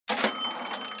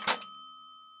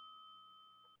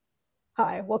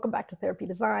Hi, welcome back to Therapy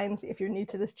Designs. If you're new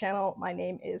to this channel, my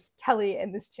name is Kelly,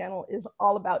 and this channel is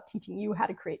all about teaching you how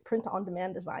to create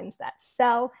print-on-demand designs that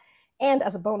sell. And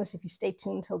as a bonus, if you stay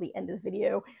tuned till the end of the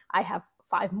video, I have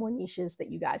 5 more niches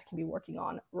that you guys can be working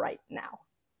on right now.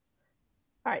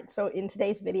 All right, so in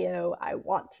today's video, I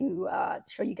want to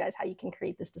show you guys how you can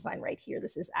create this design right here.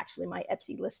 This is actually my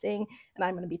Etsy listing, and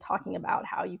I'm going to be talking about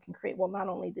how you can create, well, not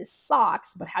only this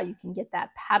socks, but how you can get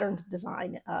that patterned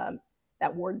design,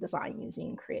 that word design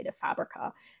using Creative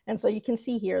Fabrica. And so you can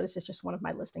see here, this is just one of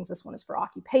my listings. This one is for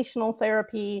occupational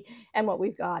therapy. And what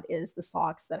we've got is the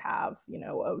socks that have,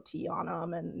 OT on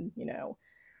them and,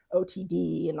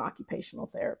 OTD and occupational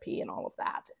therapy and all of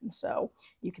that. And so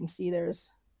you can see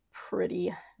there's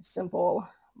pretty simple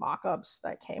mock-ups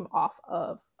that came off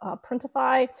of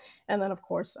Printify. And then of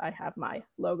course I have my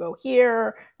logo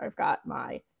here. I've got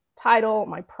my title,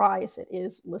 my price. It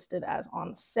is listed as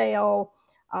on sale.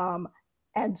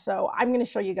 And so I'm going to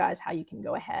show you guys how you can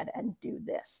go ahead and do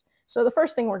this. So the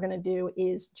first thing we're going to do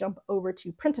is jump over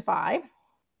to Printify.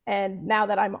 And now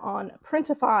that I'm on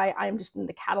Printify, I'm just in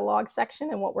the catalog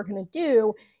section. And what we're going to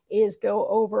do is go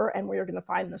over and we're going to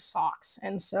find the socks.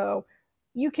 And so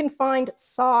you can find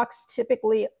socks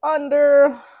typically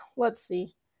under, let's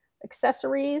see,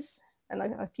 accessories, and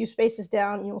a few spaces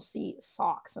down, you'll see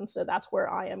socks. And so that's where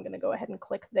I am going to go ahead and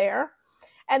click there.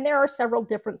 And there are several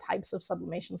different types of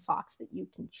sublimation socks that you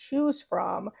can choose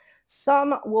from.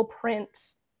 Some will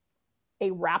print a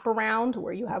wraparound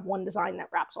where you have one design that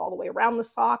wraps all the way around the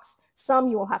socks. Some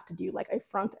you will have to do like a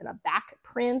front and a back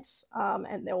print,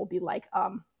 and there will be like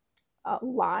a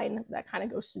line that kind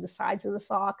of goes through the sides of the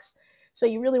socks. So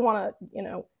you really want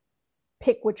to,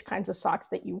 pick which kinds of socks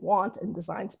that you want and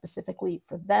design specifically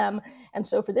for them. And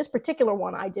so for this particular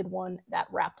one, I did one that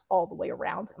wrapped all the way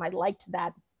around, and I liked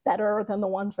that better than the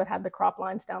ones that had the crop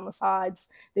lines down the sides.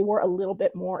 They were a little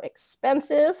bit more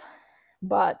expensive,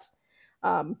 but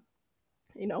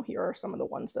here are some of the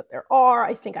ones that there are.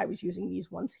 I think I was using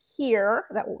these ones here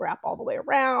that will wrap all the way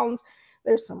around.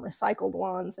 There's some recycled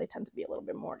ones. They tend to be a little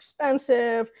bit more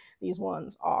expensive. These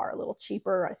ones are a little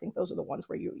cheaper. I think those are the ones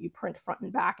where you print front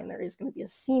and back, and there is going to be a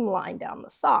seam line down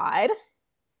the side.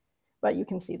 But you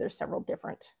can see there's several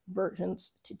different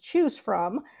versions to choose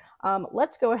from.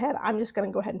 Let's go ahead. I'm just going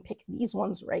to go ahead and pick these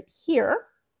ones right here.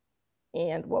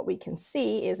 And what we can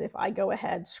see is if I go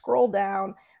ahead, scroll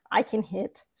down, I can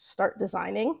hit Start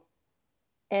Designing.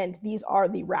 And these are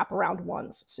the wraparound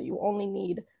ones. So you only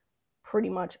need pretty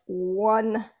much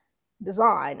one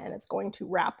design, and it's going to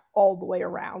wrap all the way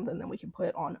around, and then we can put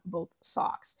it on both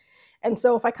socks. And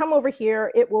so if I come over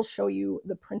here, it will show you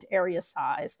the print area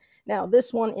size. Now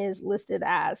this one is listed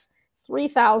as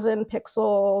 3,000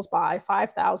 pixels by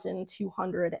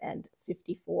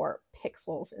 5,254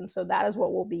 pixels. And so that is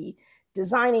what we'll be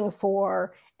designing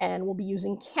for, and we'll be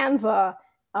using Canva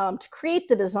to create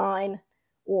the design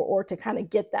or to kind of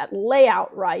get that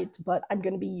layout right. But I'm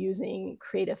going to be using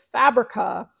Creative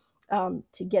Fabrica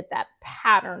to get that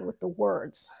pattern with the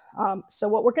words. So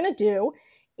what we're going to do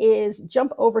is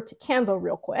jump over to Canva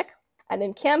real quick. And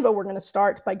in Canva, we're going to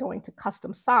start by going to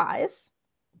Custom Size.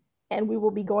 And we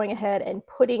will be going ahead and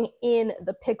putting in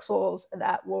the pixels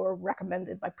that were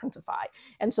recommended by Printify.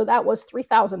 And so that was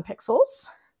 3,000 pixels.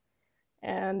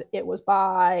 And it was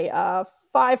by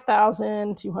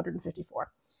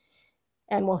 5,254.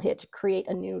 And we'll hit Create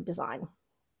a New Design.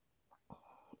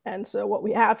 And so what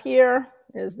we have here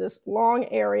is this long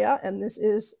area, and this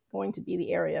is going to be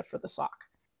the area for the sock.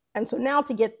 And so now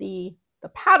to get the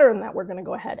pattern that we're going to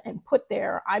go ahead and put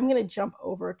there, I'm going to jump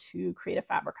over to Creative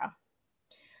Fabrica.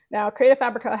 Now, Creative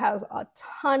Fabrica has a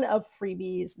ton of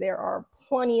freebies. There are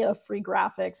plenty of free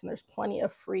graphics, and there's plenty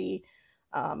of free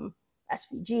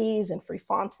SVGs and free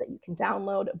fonts that you can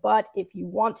download. But if you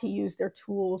want to use their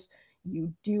tools,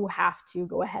 you do have to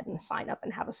go ahead and sign up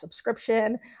and have a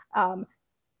subscription.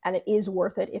 And it is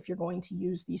worth it if you're going to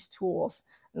use these tools.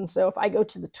 And so if I go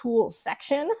to the tools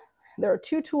section, there are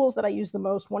 2 tools that I use the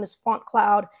most. One is Font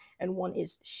Cloud and one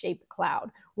is Shape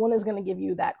Cloud. One is going to give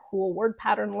you that cool word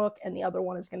pattern look, and the other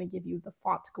one is going to give you the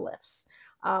font glyphs.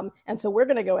 And so we're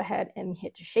going to go ahead and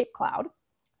hit Shape Cloud.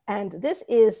 And this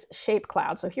is Shape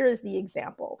Cloud. So here is the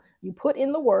example. You put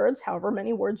in the words, however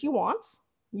many words you want.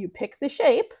 You pick the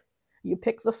shape, you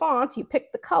pick the font, you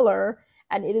pick the color,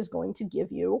 and it is going to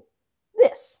give you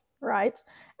this, right?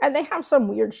 And they have some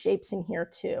weird shapes in here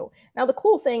too. Now, the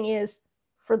cool thing is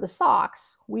for the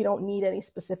socks, we don't need any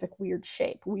specific weird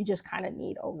shape. We just kind of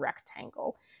need a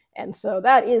rectangle. And so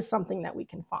that is something that we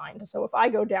can find. So if I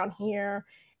go down here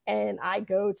and I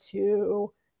go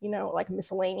to, like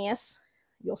miscellaneous,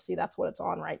 you'll see that's what it's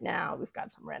on right now. We've got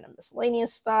some random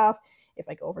miscellaneous stuff. If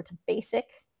I go over to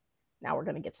basic, Now we're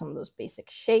going to get some of those basic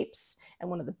shapes. And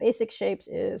one of the basic shapes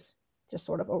is just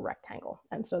sort of a rectangle.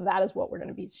 And so that is what we're going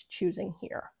to be choosing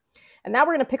here. And now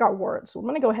we're going to pick our words. So I'm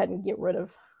going to go ahead and get rid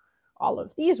of all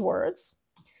of these words.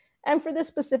 And for this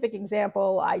specific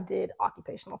example, I did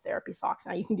occupational therapy socks.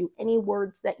 Now you can do any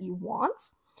words that you want.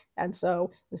 And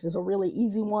so this is a really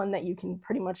easy one that you can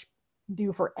pretty much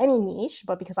do for any niche.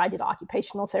 But because I did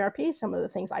occupational therapy, some of the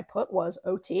things I put was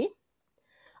OT,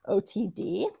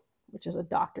 OTD, which is a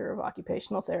doctor of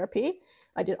occupational therapy.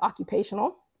 I did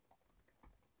occupational,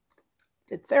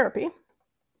 did therapy,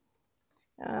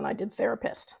 and I did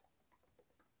therapist.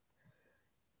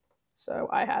 So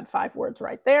I had 5 words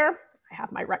right there. I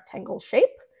have my rectangle shape.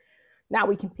 Now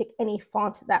we can pick any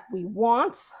font that we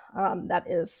want that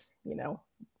is,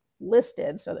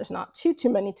 listed. So there's not too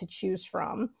many to choose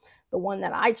from. The one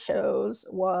that I chose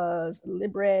was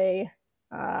Libre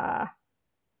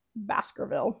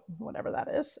Baskerville, whatever that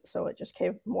is. So it just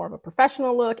gave more of a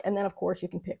professional look. And then of course you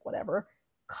can pick whatever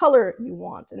color you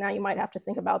want. And now you might have to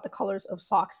think about the colors of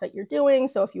socks that you're doing.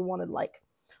 So if you wanted like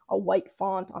a white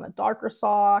font on a darker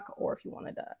sock, or if you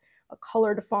wanted a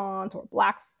colored font or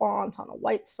black font on a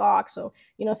white sock. So,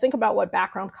 think about what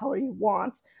background color you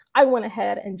want. I went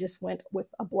ahead and just went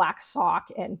with a black sock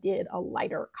and did a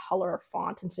lighter color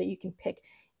font. And so you can pick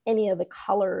any of the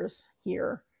colors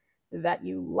here that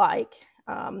you like.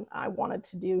 I wanted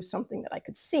to do something that I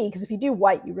could see, because if you do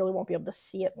white, you really won't be able to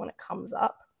see it when it comes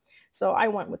up. So I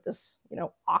went with this,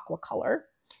 aqua color.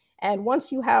 And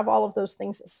once you have all of those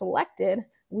things selected,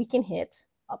 we can hit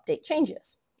update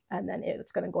changes. And then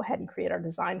it's going to go ahead and create our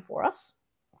design for us.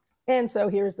 And so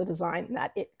here's the design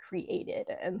that it created.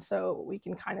 And so we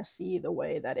can kind of see the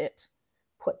way that it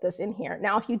put this in here.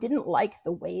 Now, if you didn't like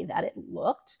the way that it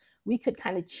looked, we could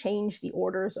kind of change the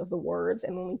orders of the words.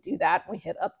 And when we do that, we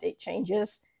hit update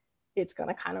changes, it's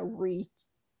going to kind of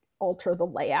alter the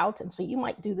layout. And so you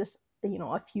might do this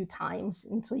a few times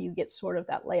until you get sort of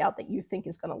that layout that you think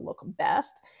is going to look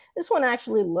best. This one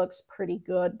actually looks pretty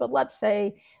good, but let's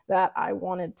say that I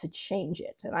wanted to change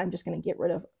it, and I'm just going to get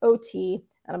rid of OT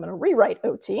and I'm going to rewrite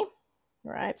OT.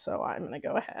 All right, so I'm going to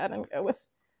go ahead and go with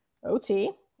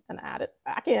OT and add it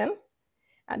back in.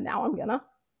 And now I'm going to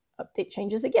update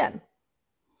changes again.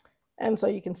 And so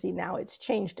you can see now it's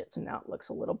changed it. So now it looks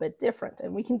a little bit different.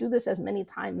 And we can do this as many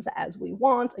times as we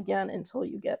want, again, until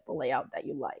you get the layout that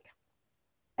you like.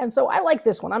 And so I like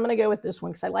this one. I'm going to go with this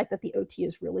one because I like that the OT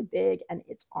is really big and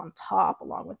it's on top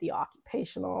along with the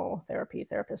occupational therapy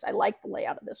therapist. I like the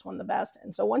layout of this one the best.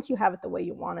 And so once you have it the way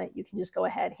you want it, you can just go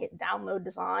ahead, hit download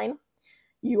design.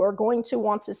 You are going to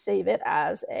want to save it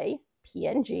as a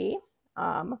PNG.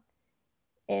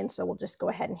 And so we'll just go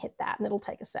ahead and hit that, and it'll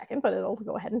take a second, but it'll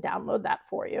go ahead and download that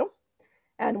for you.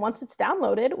 And once it's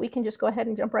downloaded, we can just go ahead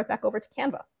and jump right back over to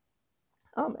Canva.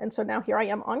 And so now here I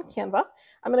am on Canva.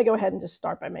 I'm going to go ahead and just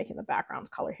start by making the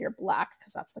background color here black,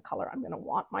 because that's the color I'm going to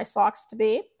want my socks to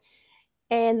be.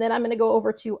 And then I'm going to go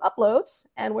over to uploads,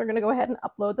 and we're going to go ahead and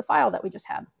upload the file that we just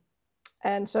had.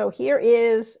 And so here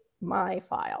is my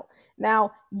file.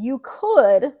 Now you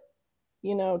could,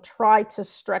 try to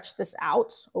stretch this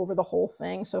out over the whole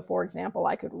thing. So for example,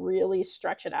 I could really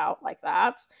stretch it out like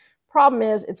that. Problem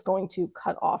is it's going to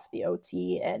cut off the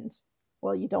OT, and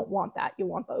well, you don't want that. You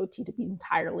want the OT to be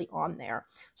entirely on there.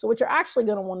 So what you're actually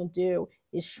going to want to do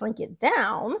is shrink it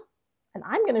down. And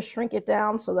I'm going to shrink it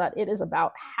down so that it is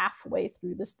about halfway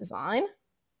through this design.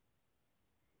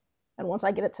 And once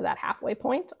I get it to that halfway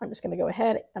point, I'm just going to go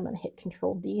ahead. I'm going to hit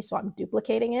Control D, so I'm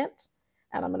duplicating it.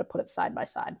 And I'm going to put it side by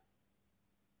side.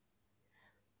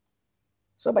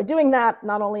 So by doing that,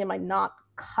 not only am I not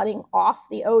cutting off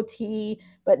the OT,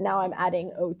 but now I'm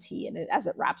adding OT, and as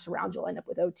it wraps around, you'll end up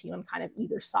with OT on kind of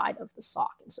either side of the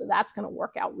sock. And so that's going to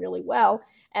work out really well.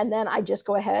 And then I just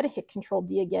go ahead, hit Control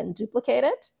D again, duplicate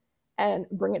it, and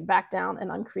bring it back down,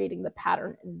 and I'm creating the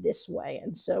pattern this way.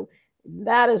 And so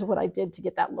that is what I did to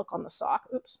get that look on the sock.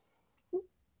 Oops.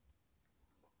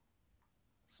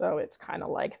 So it's kind of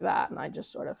like that, and I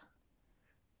just sort of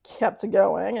kept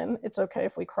going, and it's okay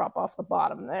if we crop off the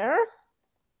bottom there.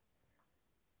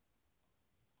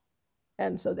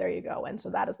 And so there you go. And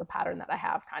so that is the pattern that I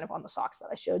have kind of on the socks that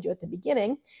I showed you at the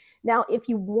beginning. Now, if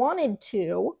you wanted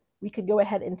to, we could go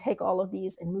ahead and take all of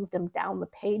these and move them down the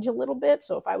page a little bit.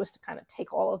 So if I was to kind of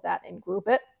take all of that and group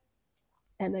it,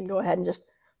 and then go ahead and just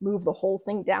move the whole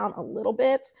thing down a little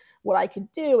bit, what I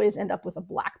could do is end up with a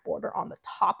black border on the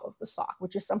top of the sock,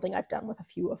 which is something I've done with a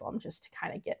few of them just to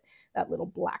kind of get that little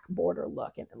black border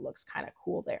look, and it looks kind of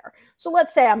cool there. So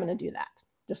let's say I'm going to do that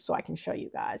just so I can show you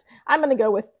guys. I'm going to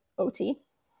go with OT.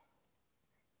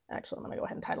 Actually, I'm going to go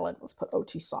ahead and title it. Let's put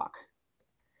OT sock.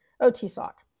 OT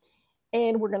sock.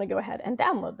 And we're going to go ahead and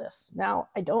download this. Now,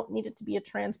 I don't need it to be a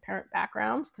transparent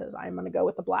background because I'm going to go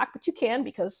with the black, but you can,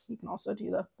 because you can also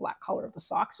do the black color of the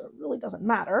sock, so it really doesn't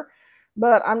matter.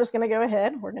 But I'm just going to go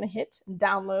ahead. We're going to hit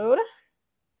download,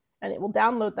 and it will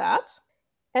download that.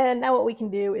 And now what we can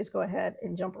do is go ahead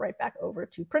and jump right back over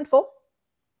to Printful.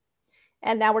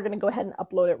 And now we're going to go ahead and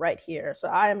upload it right here. So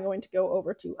I am going to go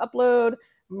over to upload,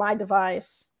 my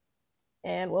device,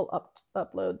 and we'll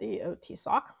upload the OT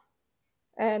sock.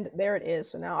 And there it is.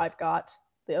 So now I've got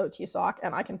the OT sock,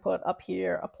 and I can put up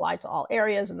here, apply to all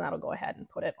areas, and that'll go ahead and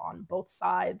put it on both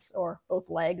sides or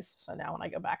both legs. So now when I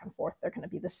go back and forth, they're going to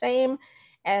be the same.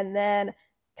 And then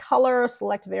color,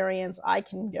 select variants, I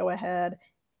can go ahead.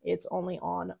 It's only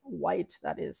on white.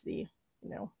 That is the,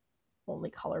 only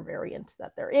color variant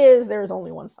that there is. There's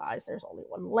only one size. There's only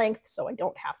one length. So I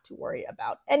don't have to worry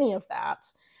about any of that.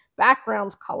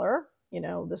 Background color.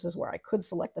 This is where I could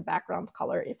select the background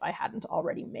color if I hadn't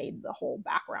already made the whole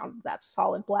background that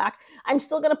solid black. I'm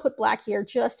still going to put black here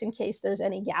just in case there's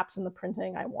any gaps in the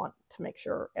printing. I want to make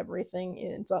sure everything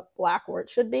ends up black where it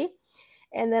should be.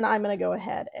 And then I'm going to go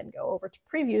ahead and go over to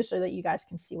preview so that you guys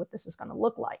can see what this is going to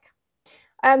look like.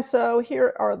 And so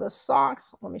here are the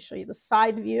socks. Let me show you the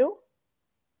side view.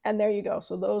 And there you go.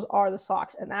 So those are the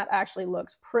socks. And that actually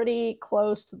looks pretty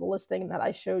close to the listing that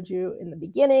I showed you in the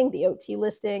beginning, the OT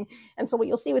listing. And so what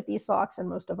you'll see with these socks, and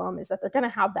most of them, is that they're going to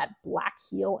have that black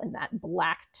heel and that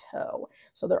black toe.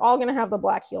 So they're all going to have the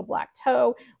black heel, black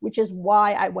toe, which is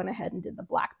why I went ahead and did the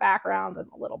black background and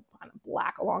a little kind of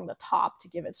black along the top to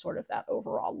give it sort of that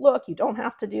overall look. You don't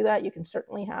have to do that. You can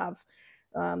certainly have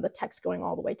the text going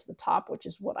all the way to the top, which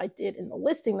is what I did in the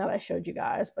listing that I showed you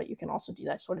guys, but you can also do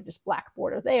that sort of just black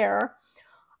border there.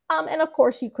 And of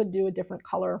course you could do a different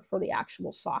color for the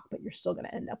actual sock, but you're still going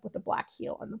to end up with the black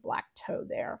heel and the black toe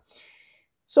there.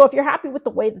 So if you're happy with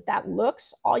the way that that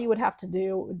looks, all you would have to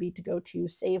do would be to go to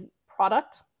Save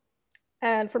Product.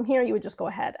 And from here, you would just go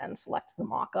ahead and select the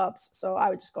mock-ups. So I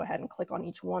would just go ahead and click on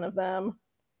each one of them.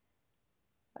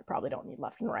 I probably don't need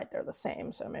left and right, they're the same.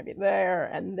 So maybe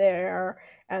there, and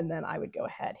then I would go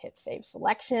ahead, hit Save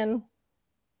Selection.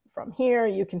 From here,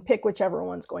 you can pick whichever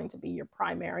one's going to be your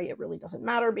primary. It really doesn't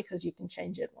matter because you can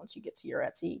change it once you get to your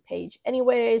Etsy page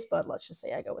anyways, but let's just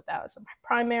say I go with that as my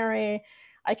primary.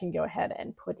 I can go ahead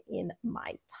and put in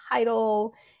my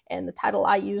title, and the title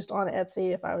I used on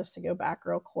Etsy, if I was to go back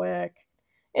real quick,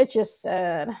 it just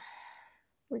said, here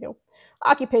we go,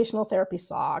 occupational therapy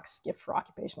socks, gift for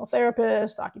occupational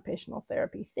therapist, occupational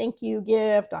therapy thank you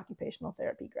gift, occupational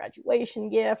therapy graduation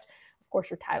gift. Of course,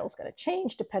 your title is going to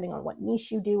change depending on what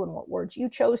niche you do and what words you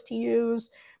chose to use.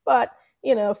 But,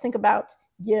 think about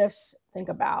gifts, think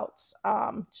about,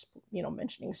 just,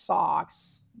 mentioning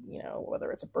socks,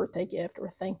 whether it's a birthday gift or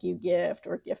a thank you gift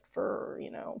or a gift for,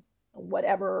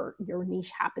 whatever your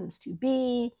niche happens to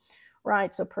be,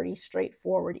 right? So pretty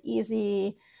straightforward,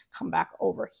 easy. Come back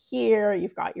over here.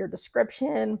 You've got your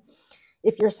description.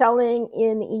 If you're selling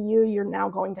in EU, you're now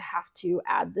going to have to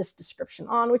add this description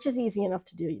on, which is easy enough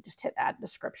to do. You just hit add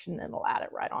description and it'll add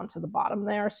it right onto the bottom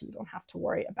there. So you don't have to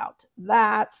worry about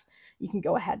that. You can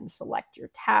go ahead and select your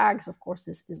tags. Of course,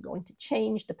 this is going to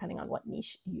change depending on what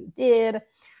niche you did.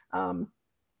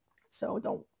 So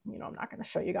don't, I'm not going to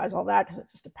show you guys all that because it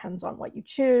just depends on what you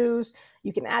choose.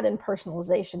 You can add in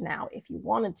personalization now if you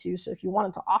wanted to. So if you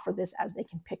wanted to offer this as they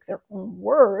can pick their own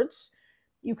words,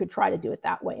 you could try to do it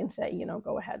that way and say,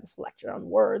 go ahead and select your own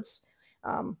words.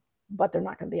 But they're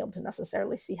not going to be able to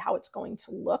necessarily see how it's going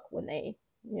to look when they,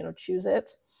 choose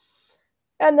it.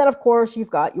 And then, of course, you've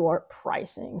got your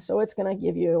pricing. So it's going to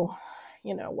give you,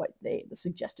 what the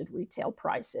suggested retail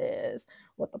price is,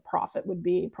 what the profit would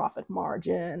be, profit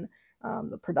margin,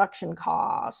 the production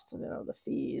cost, the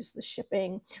fees, the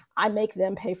shipping. I make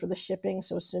them pay for the shipping.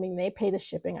 So assuming they pay the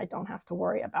shipping, I don't have to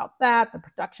worry about that. The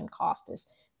production cost is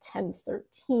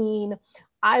 $10.13.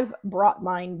 I've brought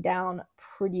mine down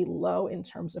pretty low in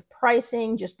terms of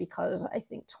pricing just because I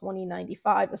think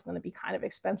 $20.95 is going to be kind of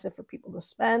expensive for people to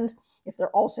spend. If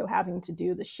they're also having to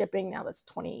do the shipping, now that's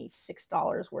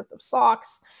 $26 worth of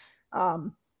socks.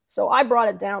 So I brought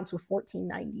it down to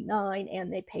 $14.99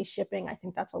 and they pay shipping. I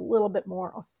think that's a little bit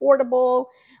more affordable.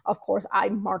 Of course, I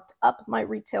marked up my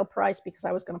retail price because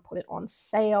I was going to put it on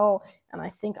sale. And I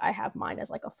think I have mine as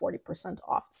like a 40%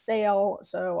 off sale.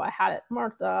 So I had it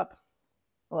marked up.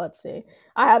 Let's see.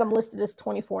 I had them listed as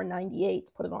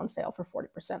 $24.98, put it on sale for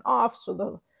 40% off. So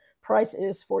the price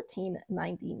is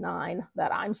 $14.99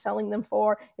 that I'm selling them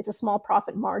for. It's a small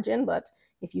profit margin, but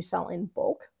if you sell in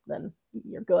bulk, then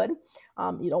you're good.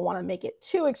 You don't want to make it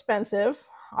too expensive,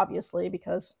 obviously,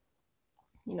 because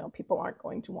You know, people aren't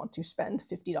going to want to spend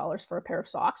 $50 for a pair of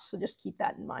socks. So just keep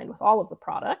that in mind with all of the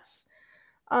products.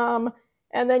 And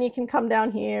then you can come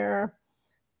down here.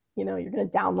 You know, you're going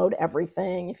to download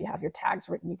everything. If you have your tags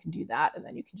written, you can do that. And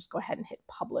then you can just go ahead and hit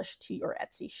publish to your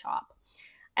Etsy shop.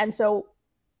 And so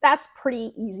that's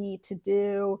pretty easy to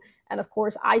do. And of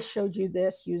course, I showed you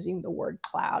this using the word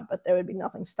cloud, but there would be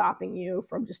nothing stopping you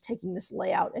from just taking this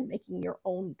layout and making your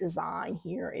own design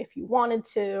here if you wanted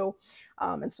to.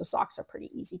 And so socks are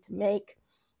pretty easy to make.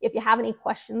 If you have any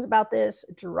questions about this,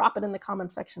 drop it in the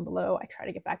comment section below. I try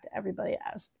to get back to everybody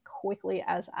as quickly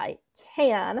as I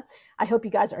can. I hope you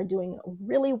guys are doing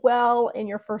really well in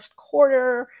your first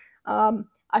quarter.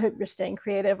 I hope you're staying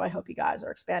creative. I hope you guys are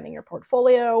expanding your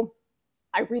portfolio.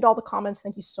 I read all the comments.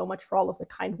 Thank you so much for all of the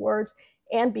kind words.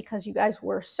 And because you guys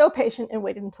were so patient and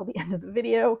waited until the end of the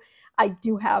video, I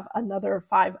do have another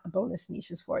 5 bonus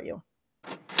niches for you.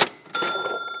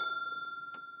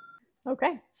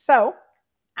 Okay, so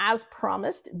as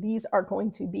promised, these are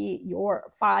going to be your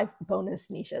 5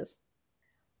 bonus niches.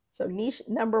 So niche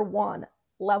number 1,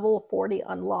 level 40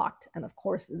 unlocked. And of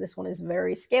course, this one is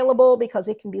very scalable because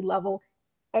it can be level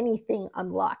anything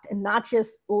unlocked, and not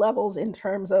just levels in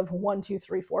terms of 1, 2,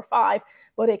 3, 4, 5,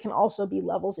 but it can also be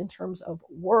levels in terms of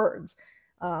words,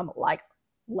 like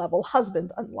level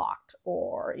husband unlocked,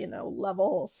 or, you know,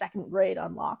 level 2nd grade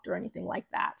unlocked, or anything like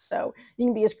that. So you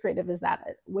can be as creative as that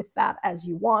with that as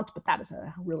you want, but that is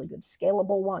a really good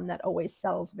scalable one that always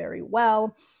sells very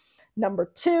well. Number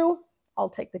 2, I'll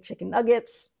take the chicken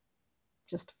nuggets.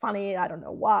 Just funny, I don't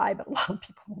know why, but a lot of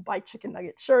people will buy chicken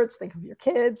nugget shirts. Think of your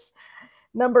kids.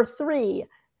 Number 3,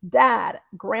 dad,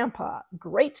 grandpa,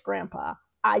 great grandpa.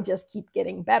 I just keep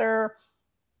getting better.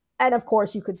 And of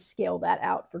course, you could scale that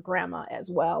out for grandma as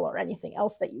well, or anything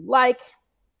else that you like.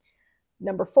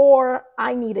 Number 4,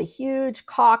 I need a huge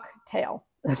cocktail.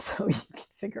 So you can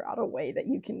figure out a way that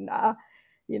you can,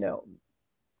 you know,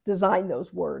 design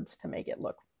those words to make it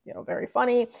look, you know, very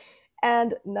funny.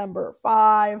 And number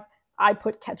 5, I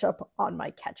put ketchup on my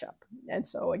ketchup. And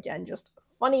so again, just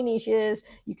funny niches.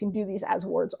 You can do these as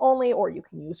words only, or you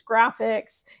can use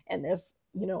graphics, and there's,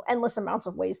 you know, endless amounts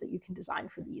of ways that you can design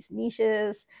for these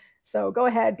niches. So go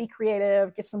ahead, be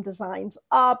creative, get some designs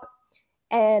up,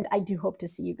 and I do hope to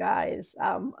see you guys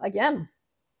again.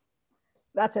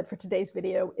 That's it for today's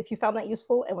video. If you found that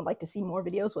useful and would like to see more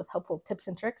videos with helpful tips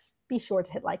and tricks, be sure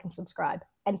to hit like and subscribe,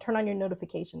 and turn on your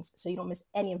notifications so you don't miss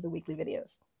any of the weekly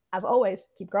videos. As always,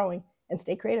 keep growing and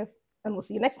stay creative, and we'll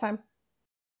see you next time.